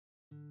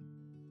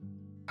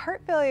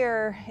Heart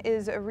failure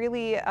is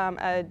really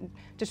a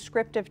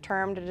descriptive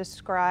term to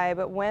describe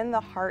when the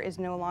heart is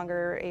no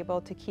longer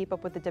able to keep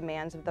up with the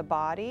demands of the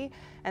body,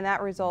 and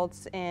that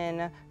results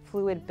in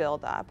fluid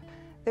buildup.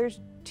 There's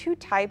two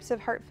types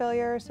of heart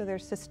failure, so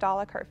there's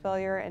systolic heart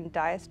failure and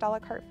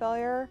diastolic heart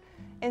failure.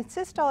 In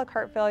systolic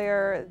heart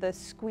failure, the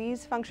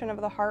squeeze function of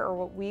the heart, or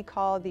what we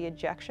call the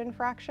ejection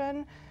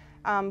fraction,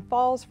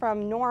 falls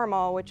from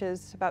normal, which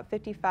is about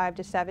 55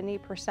 to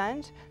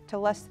 70%, to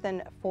less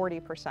than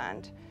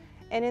 40%.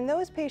 And in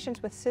those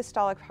patients with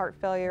systolic heart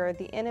failure,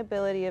 the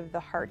inability of the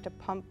heart to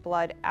pump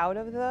blood out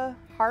of the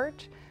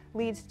heart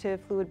leads to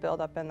fluid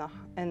buildup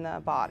in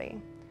the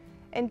body.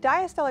 In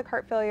diastolic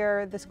heart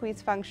failure, the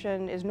squeeze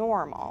function is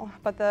normal,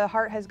 but the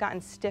heart has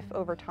gotten stiff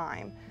over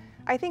time.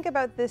 I think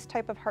about this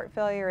type of heart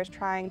failure as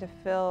trying to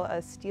fill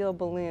a steel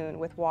balloon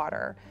with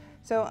water.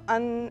 So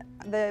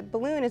the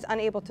balloon is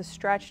unable to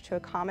stretch to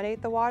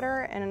accommodate the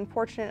water, and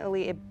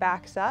unfortunately it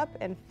backs up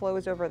and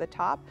flows over the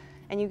top,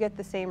 and you get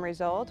the same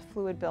result,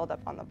 fluid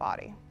buildup on the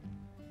body.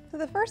 So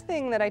the first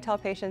thing that I tell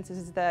patients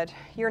is that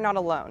you're not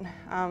alone.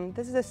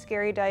 This is a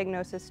scary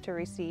diagnosis to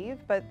receive,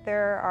 but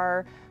there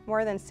are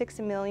more than 6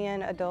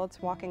 million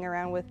adults walking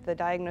around with the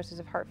diagnosis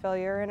of heart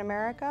failure in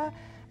America,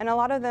 and a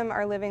lot of them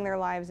are living their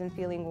lives and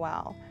feeling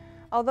well.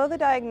 Although the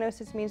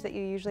diagnosis means that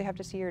you usually have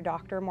to see your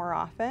doctor more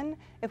often,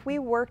 if we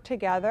work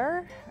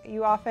together,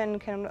 you often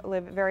can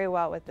live very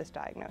well with this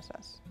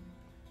diagnosis.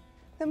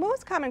 The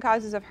most common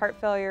causes of heart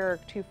failure are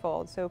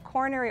twofold, so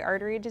coronary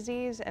artery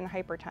disease and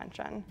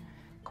hypertension.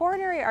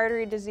 Coronary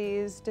artery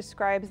disease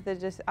describes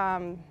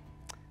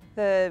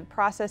the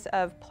process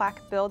of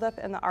plaque buildup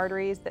in the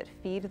arteries that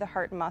feed the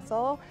heart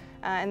muscle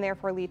and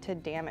therefore lead to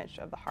damage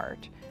of the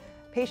heart.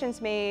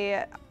 Patients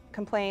may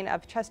complain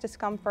of chest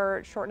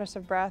discomfort, shortness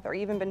of breath, or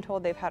even been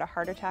told they've had a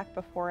heart attack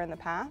before in the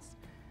past.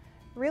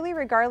 Really,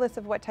 regardless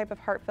of what type of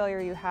heart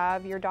failure you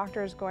have, your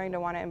doctor is going to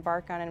want to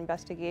embark on an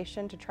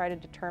investigation to try to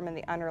determine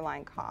the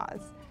underlying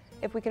cause.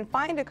 If we can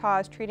find a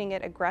cause, treating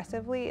it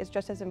aggressively is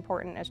just as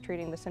important as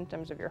treating the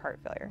symptoms of your heart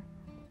failure.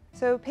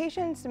 So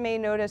patients may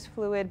notice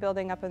fluid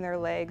building up in their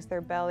legs,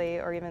 their belly,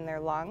 or even their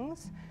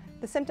lungs.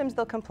 The symptoms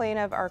they'll complain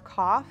of are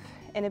cough,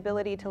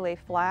 inability to lay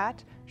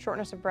flat,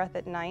 shortness of breath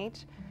at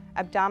night,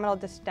 abdominal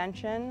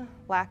distension,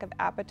 lack of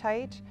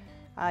appetite,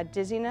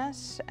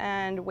 dizziness,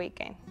 and weight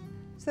gain.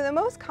 So the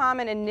most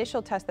common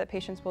initial test that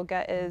patients will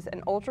get is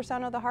an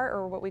ultrasound of the heart,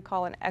 or what we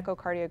call an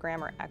echocardiogram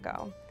or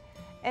echo.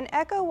 An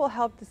echo will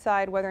help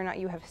decide whether or not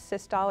you have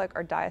systolic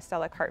or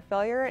diastolic heart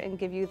failure and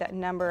give you that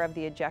number of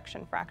the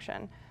ejection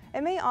fraction.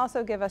 It may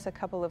also give us a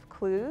couple of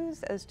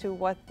clues as to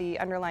what the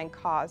underlying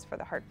cause for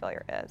the heart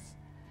failure is.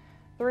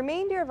 The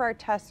remainder of our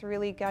tests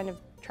really kind of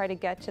try to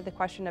get to the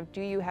question of,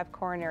 do you have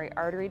coronary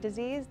artery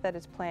disease that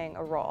is playing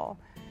a role?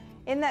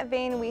 In that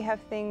vein, we have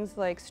things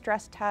like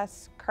stress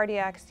tests,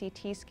 cardiac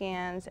CT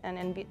scans,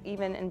 and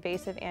even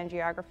invasive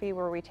angiography,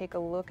 where we take a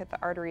look at the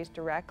arteries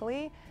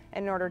directly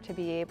in order to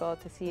be able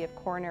to see if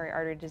coronary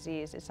artery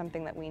disease is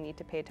something that we need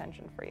to pay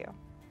attention for you.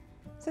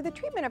 So the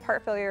treatment of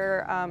heart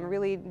failure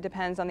really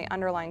depends on the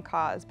underlying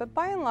cause, but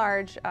by and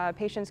large,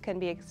 patients can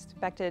be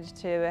expected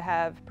to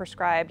have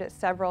prescribed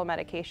several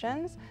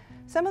medications.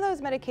 Some of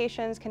those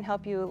medications can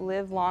help you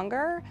live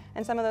longer,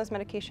 and some of those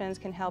medications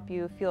can help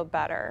you feel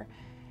better.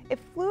 If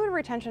fluid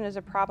retention is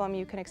a problem,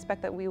 you can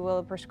expect that we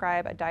will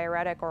prescribe a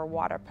diuretic or a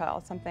water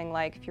pill, something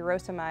like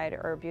furosemide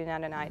or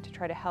budesonide, to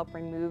try to help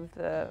remove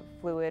the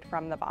fluid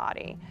from the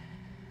body.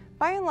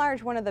 By and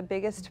large, one of the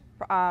biggest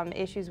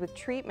issues with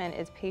treatment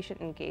is patient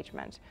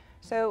engagement.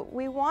 So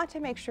we want to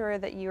make sure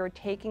that you are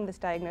taking this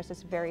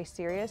diagnosis very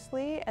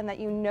seriously and that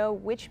you know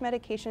which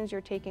medications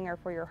you're taking are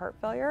for your heart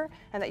failure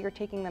and that you're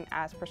taking them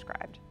as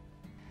prescribed.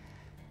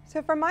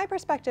 So from my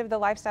perspective, the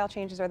lifestyle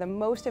changes are the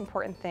most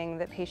important thing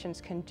that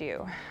patients can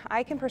do.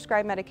 I can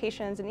prescribe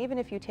medications, and even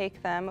if you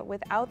take them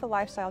without the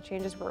lifestyle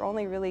changes, we're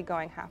only really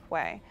going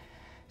halfway.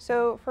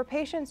 So for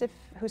patients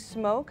who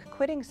smoke,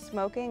 quitting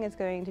smoking is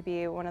going to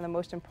be one of the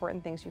most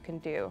important things you can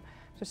do.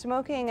 So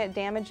smoking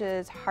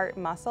damages heart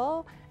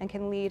muscle and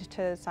can lead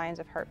to signs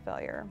of heart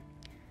failure.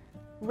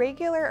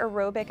 Regular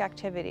aerobic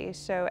activity,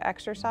 so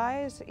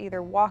exercise,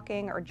 either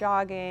walking or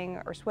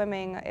jogging or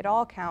swimming, it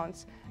all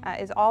counts,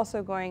 is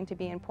also going to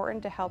be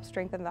important to help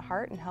strengthen the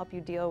heart and help you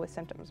deal with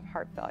symptoms of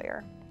heart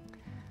failure.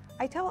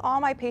 I tell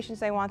all my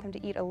patients I want them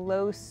to eat a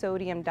low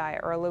sodium diet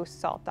or a low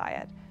salt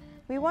diet.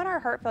 We want our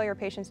heart failure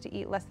patients to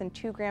eat less than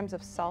 2 grams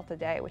of salt a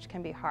day, which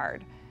can be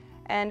hard.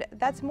 And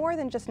that's more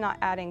than just not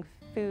adding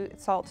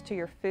salt to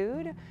your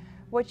food.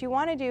 What you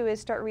want to do is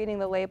start reading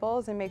the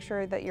labels and make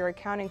sure that you're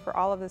accounting for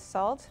all of the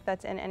salt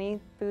that's in any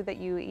food that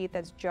you eat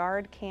that's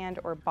jarred, canned,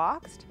 or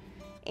boxed,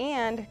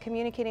 and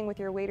communicating with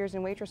your waiters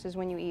and waitresses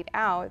when you eat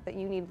out that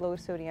you need low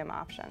sodium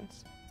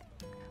options.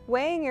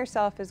 Weighing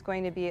yourself is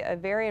going to be a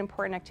very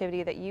important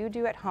activity that you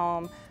do at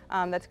home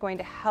that's going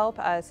to help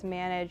us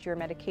manage your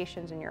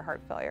medications and your heart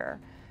failure.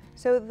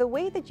 So the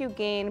weight that you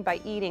gain by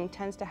eating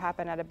tends to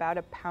happen at about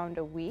 1 pound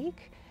a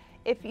week.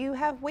 If you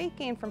have weight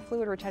gain from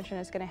fluid retention,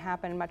 it's going to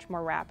happen much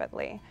more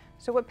rapidly.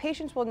 So what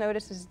patients will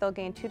notice is they'll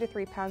gain 2 to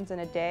 3 pounds in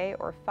a day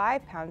or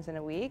 5 pounds in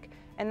a week,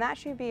 and that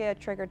should be a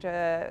trigger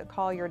to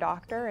call your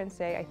doctor and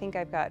say, I think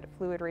I've got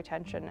fluid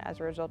retention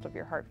as a result of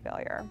your heart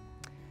failure.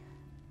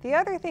 The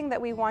other thing that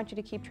we want you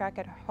to keep track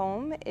at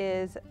home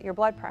is your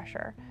blood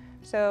pressure.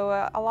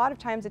 So a lot of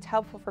times it's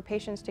helpful for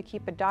patients to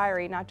keep a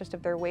diary, not just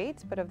of their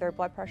weights, but of their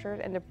blood pressures,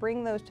 and to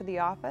bring those to the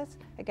office,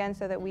 again,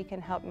 so that we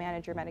can help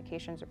manage your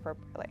medications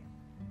appropriately.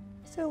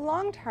 So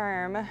long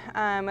term,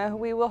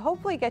 we will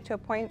hopefully get to a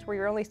point where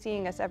you're only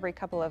seeing us every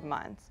couple of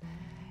months.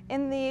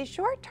 In the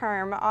short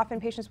term, often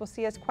patients will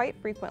see us quite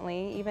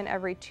frequently, even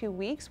every 2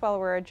 weeks, while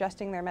we're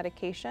adjusting their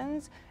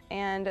medications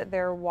and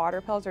their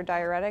water pills or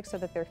diuretics so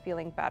that they're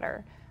feeling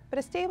better. But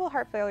a stable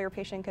heart failure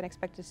patient can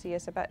expect to see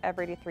us about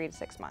every 3 to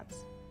 6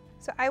 months.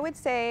 So I would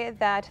say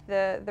that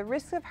the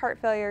risk of heart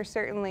failure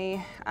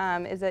certainly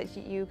is that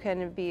you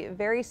can be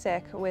very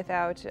sick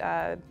without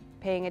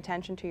paying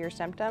attention to your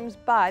symptoms,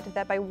 but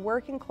that by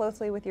working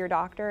closely with your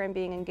doctor and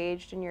being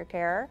engaged in your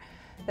care,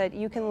 that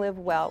you can live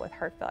well with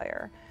heart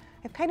failure.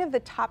 I have kind of the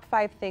top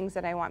 5 things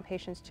that I want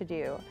patients to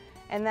do,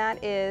 and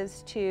that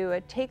is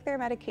to take their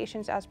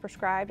medications as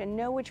prescribed and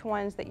know which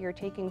ones that you're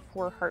taking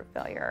for heart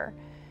failure.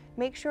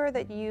 Make sure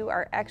that you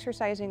are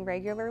exercising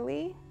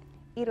regularly,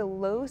 eat a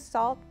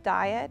low-salt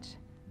diet,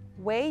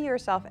 weigh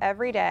yourself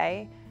every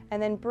day,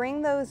 and then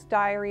bring those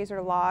diaries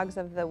or logs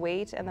of the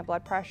weight and the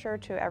blood pressure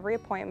to every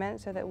appointment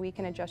so that we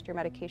can adjust your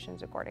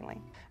medications accordingly.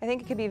 I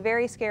think it can be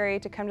very scary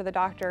to come to the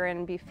doctor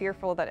and be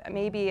fearful that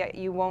maybe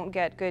you won't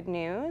get good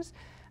news,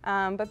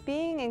 but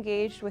being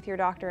engaged with your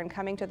doctor and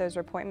coming to those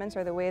appointments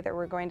are the way that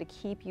we're going to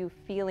keep you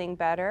feeling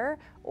better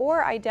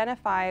or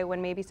identify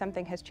when maybe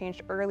something has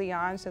changed early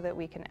on so that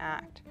we can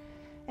act.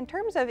 In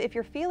terms of if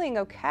you're feeling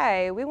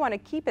okay, we want to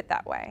keep it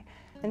that way.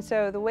 And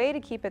so the way to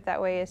keep it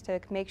that way is to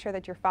make sure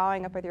that you're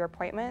following up with your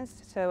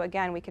appointments. So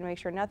again, we can make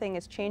sure nothing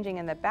is changing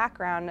in the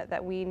background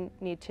that we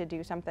need to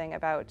do something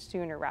about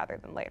sooner rather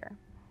than later.